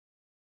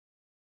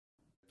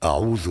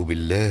أعوذ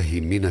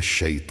بالله من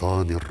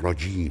الشيطان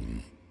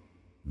الرجيم.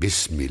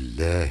 بسم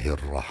الله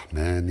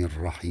الرحمن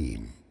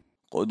الرحيم.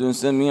 قد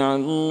سمع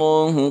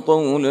الله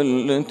قول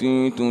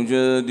التي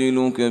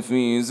تجادلك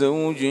في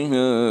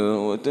زوجها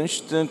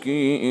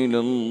وتشتكي إلى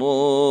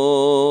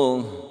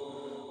الله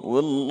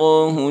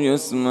والله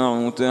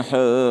يسمع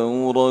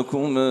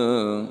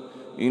تحاوركما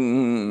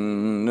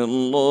إن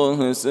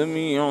الله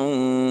سميع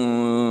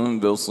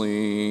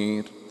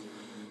بصير.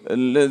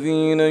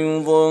 الذين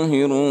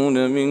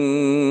يظاهرون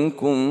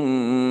منكم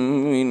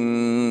من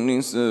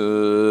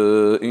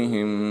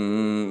نسائهم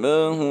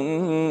ما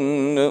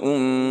هن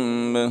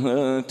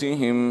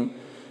أمهاتهم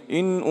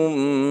إن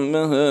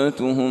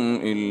أمهاتهم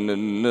إلا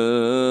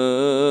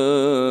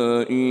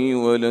اللائي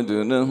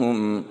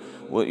ولدنهم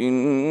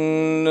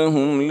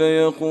وإنهم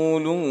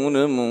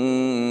ليقولون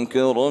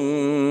منكرا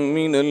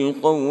من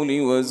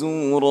القول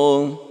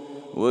وزورا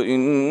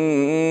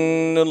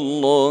وإن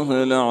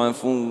الله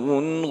لعفو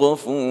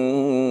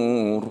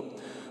غفور.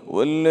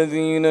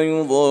 والذين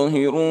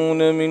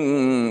يظاهرون من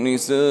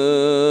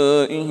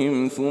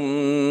نسائهم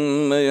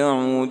ثم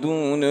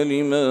يعودون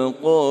لما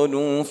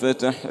قالوا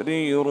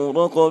فتحرير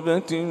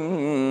رقبة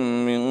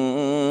من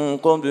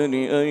قبل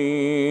أن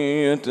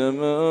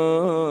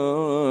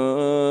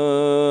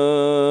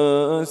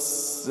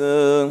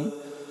يتماسا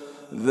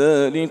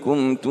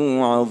ذلكم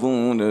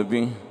توعظون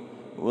به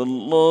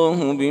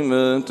والله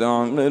بما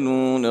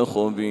تعملون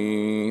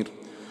خبير.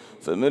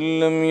 فمن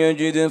لم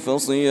يجد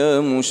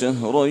فصيام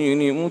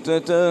شهرين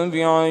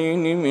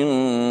متتابعين من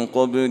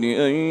قبل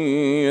أن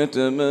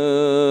يتماسا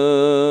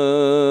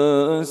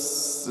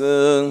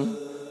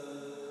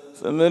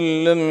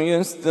فمن لم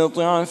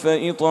يستطع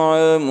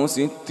فإطعام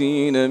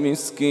 60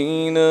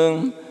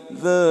 مسكينا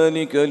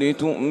ذلك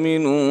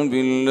لتؤمنوا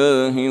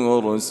بالله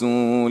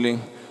ورسوله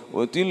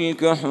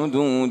وتلك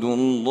حدود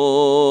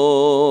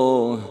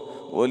الله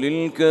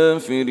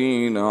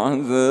وللكافرين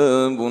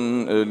عذاب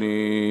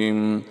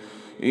أليم.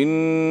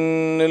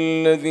 إن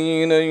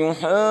الذين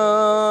يحادون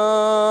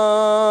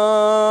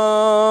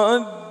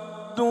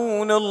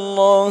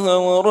الله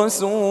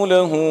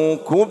ورسوله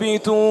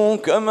كبتوا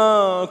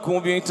كما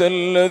كبت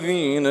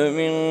الذين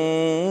من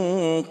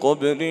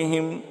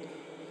قبلهم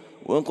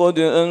وقد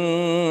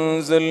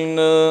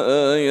أنزلنا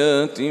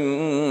آيات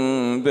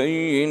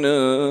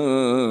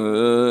بينات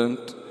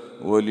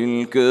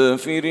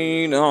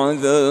وللكافرين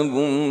عذاب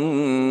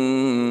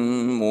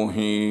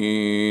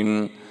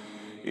مهين.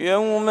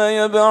 يوم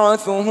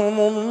يبعثهم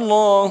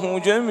الله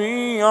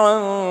جميعا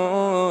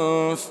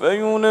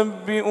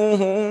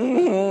فينبئهم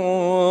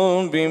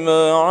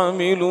بما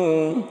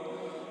عملوا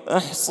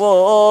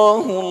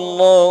أحصاه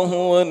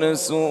الله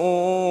ونسوه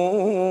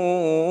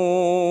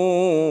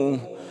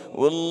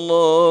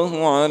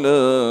والله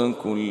على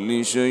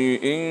كل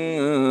شيء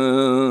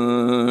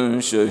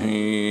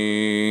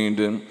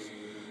شهيد.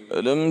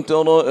 ألم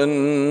تر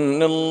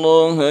أن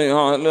الله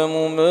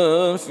يعلم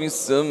ما في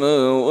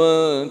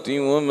السماوات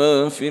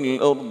وما في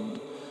الأرض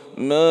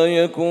ما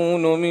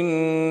يكون من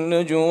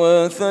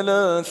نجوى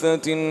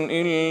 3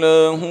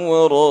 إلا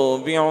هو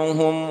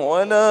رابعهم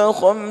ولا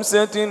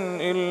 5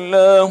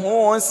 إلا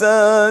هو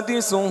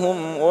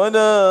سادسهم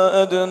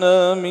ولا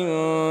أدنى من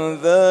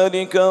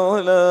ذلك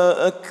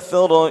ولا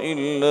أكثر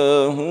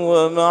إلا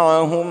هو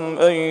معهم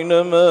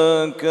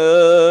أينما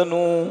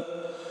كانوا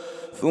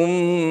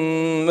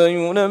ثم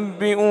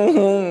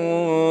ينبئهم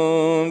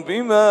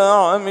بما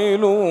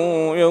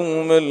عملوا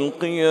يوم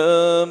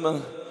القيامة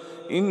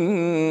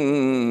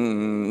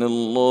إن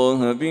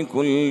الله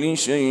بكل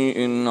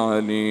شيء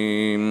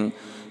عليم.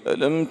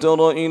 ألم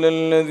تر إلى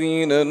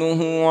الذين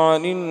نهوا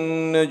عن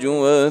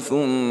النجوى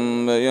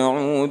ثم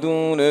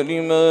يعودون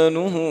لما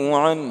نهوا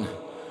عنه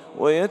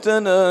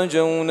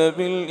ويتناجون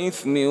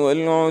بالإثم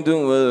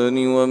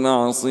والعدوان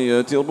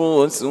ومعصية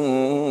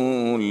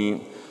الرسول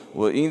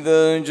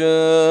وإذا جاءوك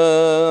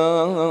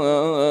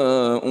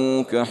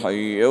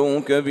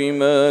حيوك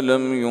بما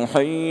لم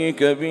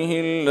يحيك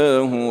به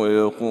الله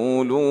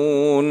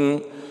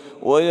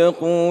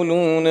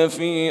ويقولون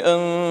في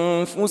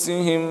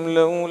أنفسهم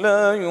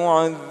لولا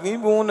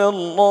يعذبنا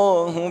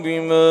الله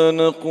بما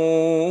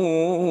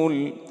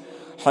نقول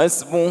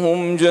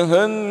حسبهم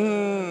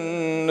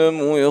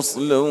جهنم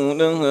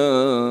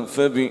يصلونها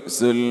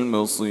فبئس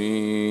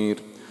المصير.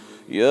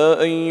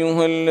 يا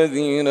أيها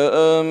الذين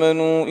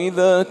آمنوا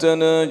إذا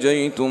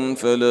تناجيتم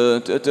فلا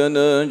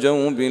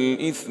تتناجوا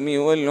بالإثم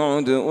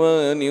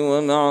والعدوان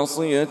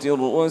ومعصية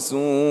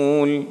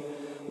الرسول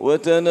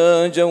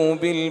وتناجوا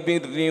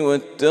بالبر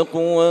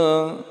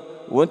والتقوى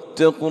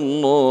واتقوا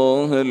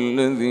الله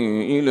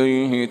الذي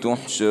إليه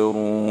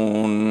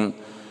تحشرون.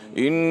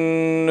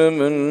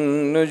 إنما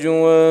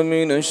النجوى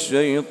من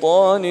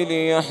الشيطان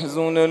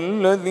ليحزن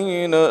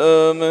الذين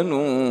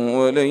آمنوا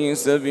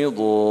وليس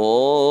بضارهم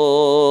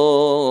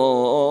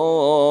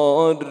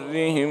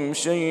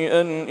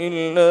شيئا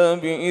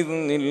إلا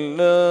بإذن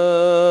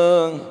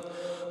الله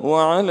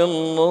وعلى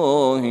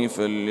الله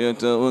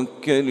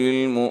فليتوكل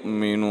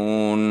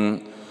المؤمنون.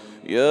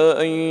 يا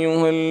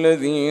أيها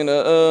الذين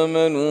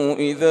آمنوا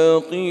إذا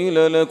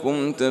قيل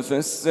لكم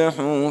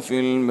تفسحوا في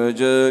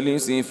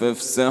المجالس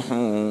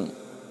فافسحوا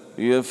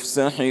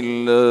يفسح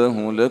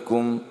الله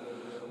لكم،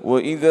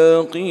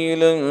 وإذا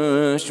قيل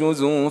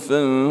انشزوا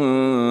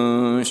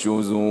فانشزوا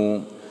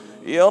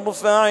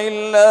يرفع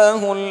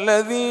الله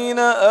الذين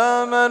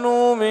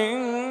آمنوا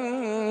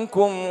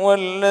منكم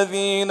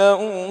والذين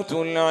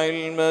أوتوا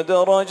العلم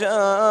درجات،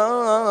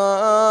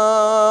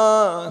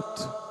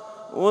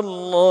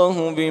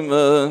 والله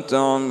بما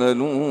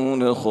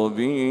تعملون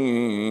خبير.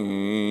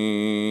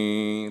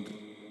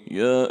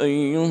 يا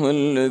أيها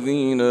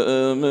الذين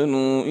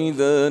آمنوا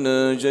إذا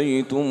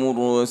ناجيتم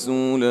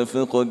الرسول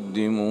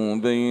فقدموا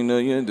بين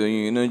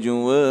يدي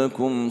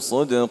نجواكم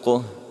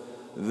صدقة،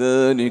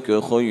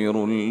 ذلك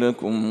خير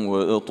لكم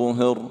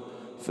وأطهر،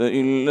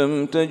 فإن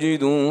لم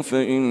تجدوا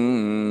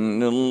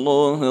فإن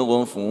الله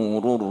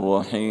غفور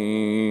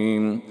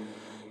رحيم.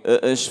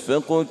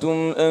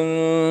 أأشفقتم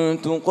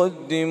أن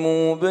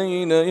تقدموا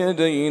بين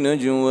يدي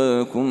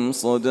نجواكم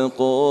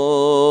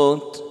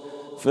صدقات،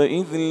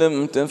 فإذ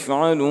لم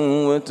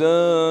تفعلوا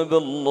وتاب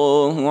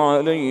الله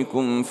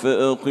عليكم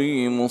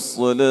فأقيموا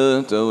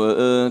الصلاة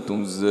وآتوا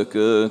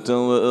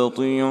الزكاة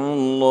وأطيعوا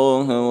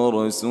الله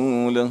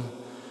ورسوله،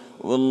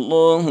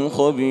 والله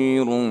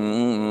خبير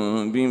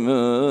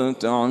بما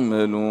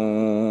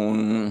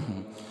تعملون.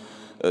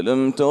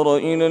 ألم تر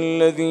إلى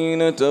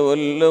الذين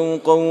تولوا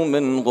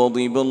قوما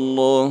غضب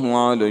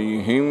الله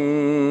عليهم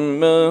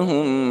ما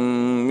هم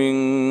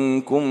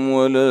منكم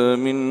ولا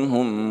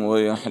منهم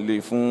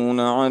ويحلفون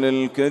على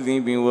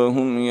الكذب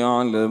وهم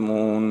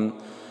يعلمون،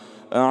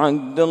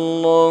 أعد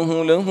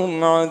الله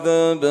لهم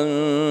عذابا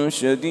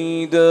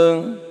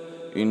شديدا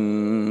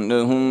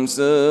إنهم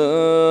ساء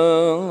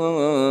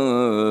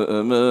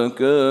ما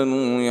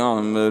كانوا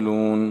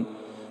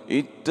يعملون.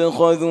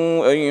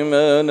 اتخذوا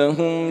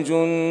أيمانهم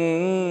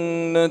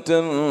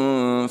جنة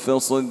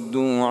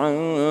فصدوا عن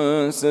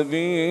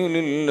سبيل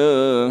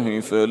الله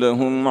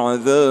فلهم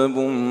عذاب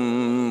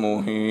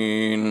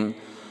مهين.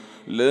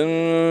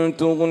 لن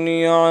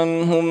تغني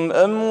عنهم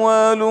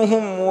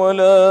أموالهم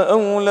ولا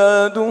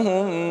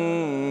أولادهم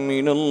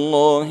من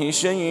الله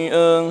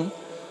شيئا،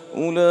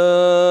 أولئك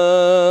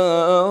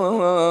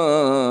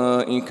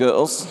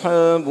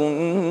أصحاب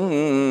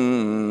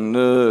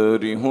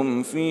النار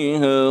هم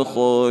فيها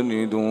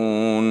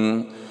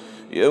خالدون.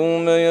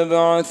 يوم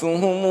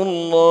يبعثهم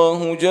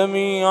الله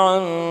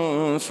جميعا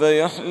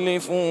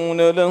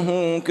فيحلفون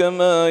له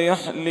كما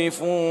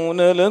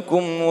يحلفون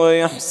لكم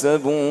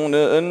ويحسبون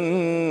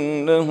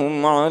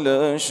أنهم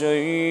على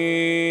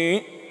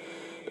شيء،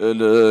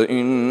 ألا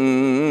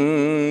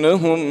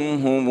إنهم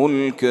هم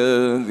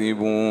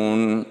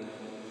الكاذبون.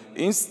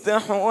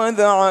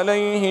 استحوذ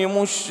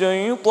عليهم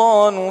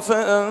الشيطان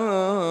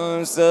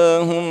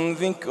فأنساهم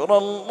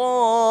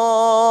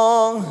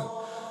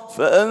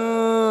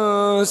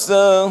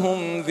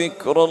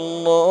ذكر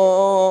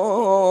الله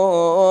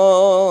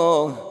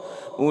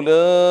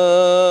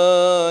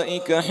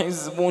أولئك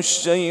حزب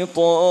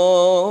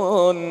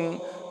الشيطان،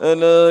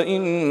 ألا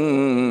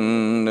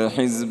إن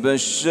حزب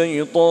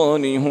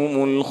الشيطان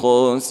هم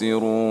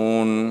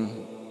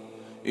الخاسرون.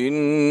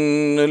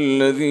 إن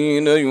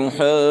الذين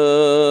يحادون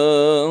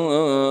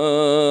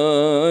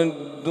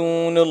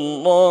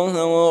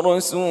الله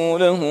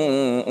ورسوله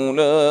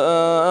أولئك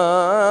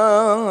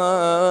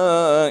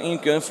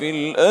في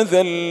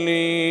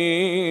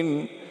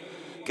الأذلين.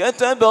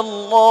 كتب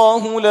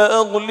الله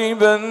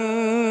لأغلبن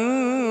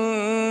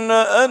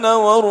أنا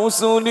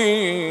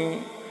ورسلي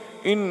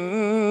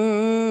إن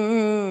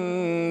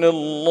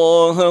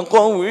الله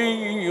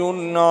قوي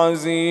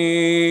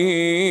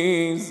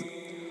عزيز.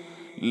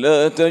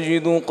 لا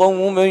تجد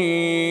قوما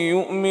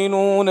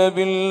يؤمنون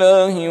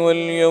بالله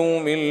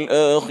واليوم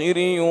الآخر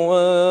يوادون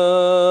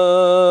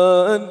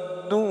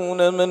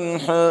من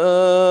حاد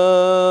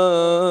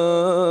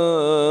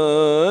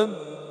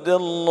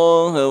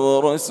الله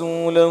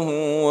ورسوله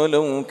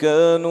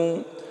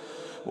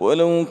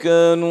ولو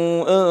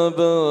كانوا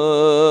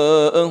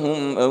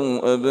آباءهم أو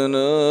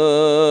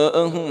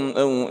أبناءهم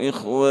أو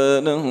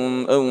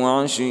إخوانهم أو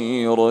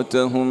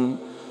عشيرتهم،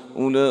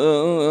 أولئك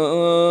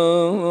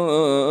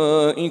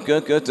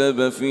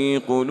كتب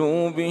في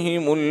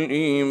قلوبهم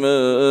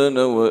الإيمان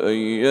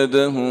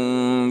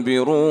وأيدهم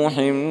بروح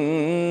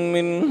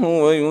منه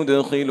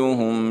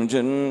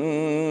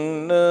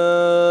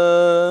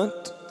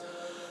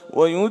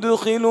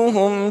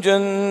ويدخلهم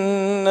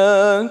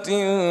جنات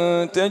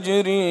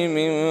تجري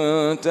من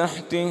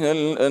تحتها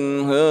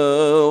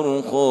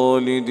الأنهار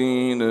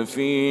خالدين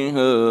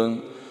فيها،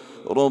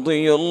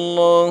 رضي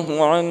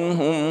الله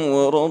عنهم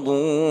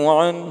ورضوا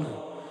عنه،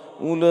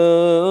 أولئك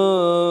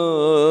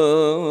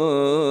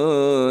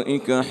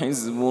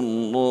حزب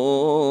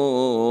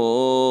الله،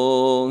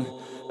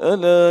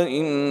 ألا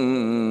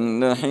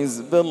إن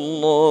حزب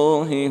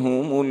الله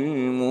هم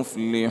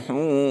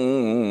المفلحون.